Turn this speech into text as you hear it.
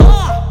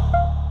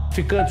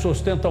Traficantes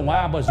ostentam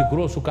armas de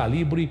grosso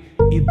calibre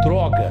e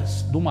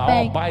drogas do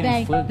maior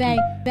baile funk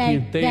que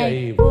tem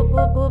aí.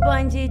 O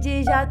bonde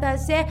de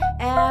JC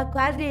é a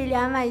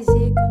quadrilha mais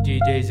rica.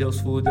 DJ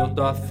Izeus fudeu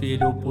tua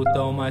filha, o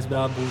putão mais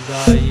brabo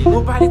daí.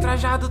 No baile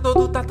trajado,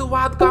 todo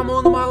tatuado, com a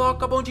mão numa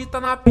loca, bonde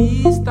tá na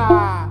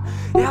pista.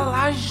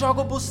 Ela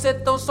joga o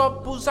bucetão só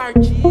pros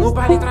artistas. No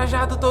baile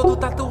trajado, todo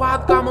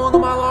tatuado, com a mão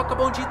numa loca,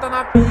 bonde tá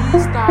na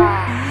pista.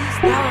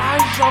 Ela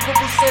joga o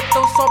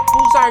bucetão só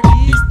pros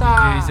artistas.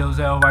 DJ Izeus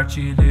é o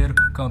artilheiro,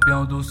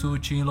 campeão do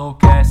sute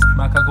enlouquece.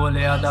 Marca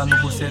goleada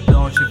no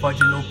bucetão, te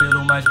fode no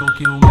pelo mais gol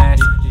que o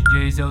Messi.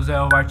 DJ Izeus é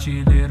o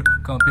artilheiro,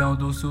 campeão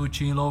do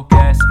sute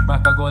enlouquece.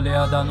 Marca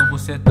goleada no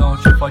bucetão,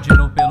 te fode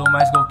no pelo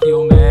mais gol que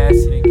o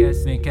Messi.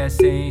 Vem que é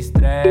sem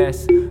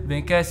estresse,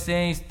 vem que é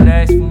sem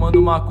estresse.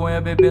 Fumando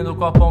maconha, bebendo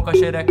copão, com a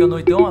xereca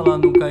noitão, ela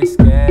nunca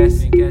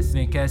esquece.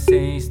 Vem que é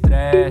sem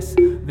estresse,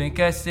 vem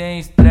que é sem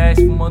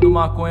estresse. Fumando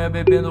maconha,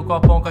 bebendo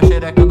copão, com a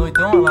xereca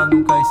noitão, ela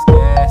nunca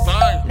esquece.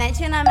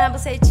 Mete na minha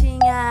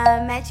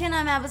bucetinha, mete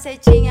na minha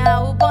bucetinha.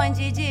 O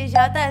bonde de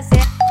JC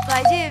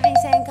pode vir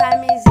sem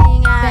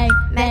camisinha.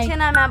 Mete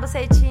na minha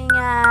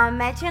bucetinha,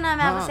 mete na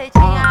minha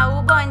bucetinha.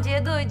 O bonde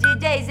do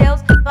DJ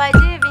Izeus pode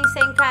vir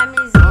sem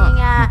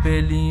camisinha. No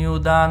pelinho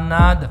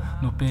danada,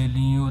 no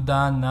pelinho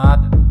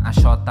danada. A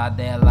chota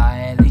dela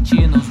é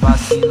elite, nos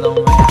vacilão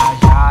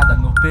é rajada.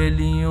 No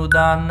pelinho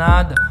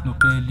danada, no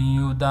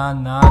pelinho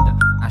danada.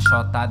 A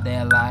chota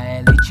dela é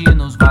elite,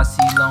 nos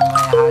vacilão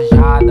é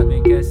rajada.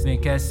 Vem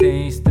que é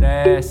sem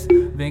estresse,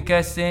 vem que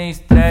é sem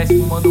estresse.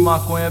 Fumando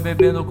maconha,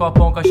 bebendo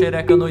copão, com a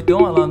xereca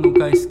noitão, ela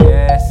nunca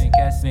esquece.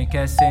 Vem que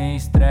é sem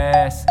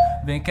estresse,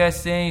 vem que é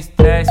sem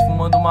estresse.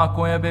 Fumando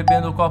maconha,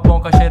 bebendo copão,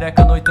 com a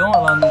xereca noitão,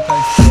 ela nunca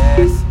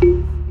esquece.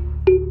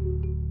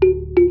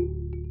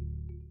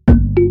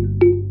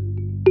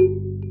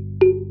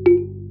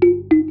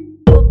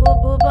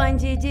 O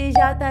bonde de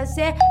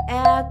JC é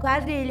a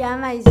quadrilha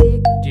mais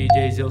rica.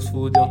 DJ Izeus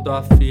fudeu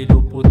tua filha,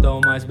 o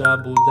putão mais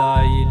brabo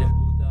da ilha.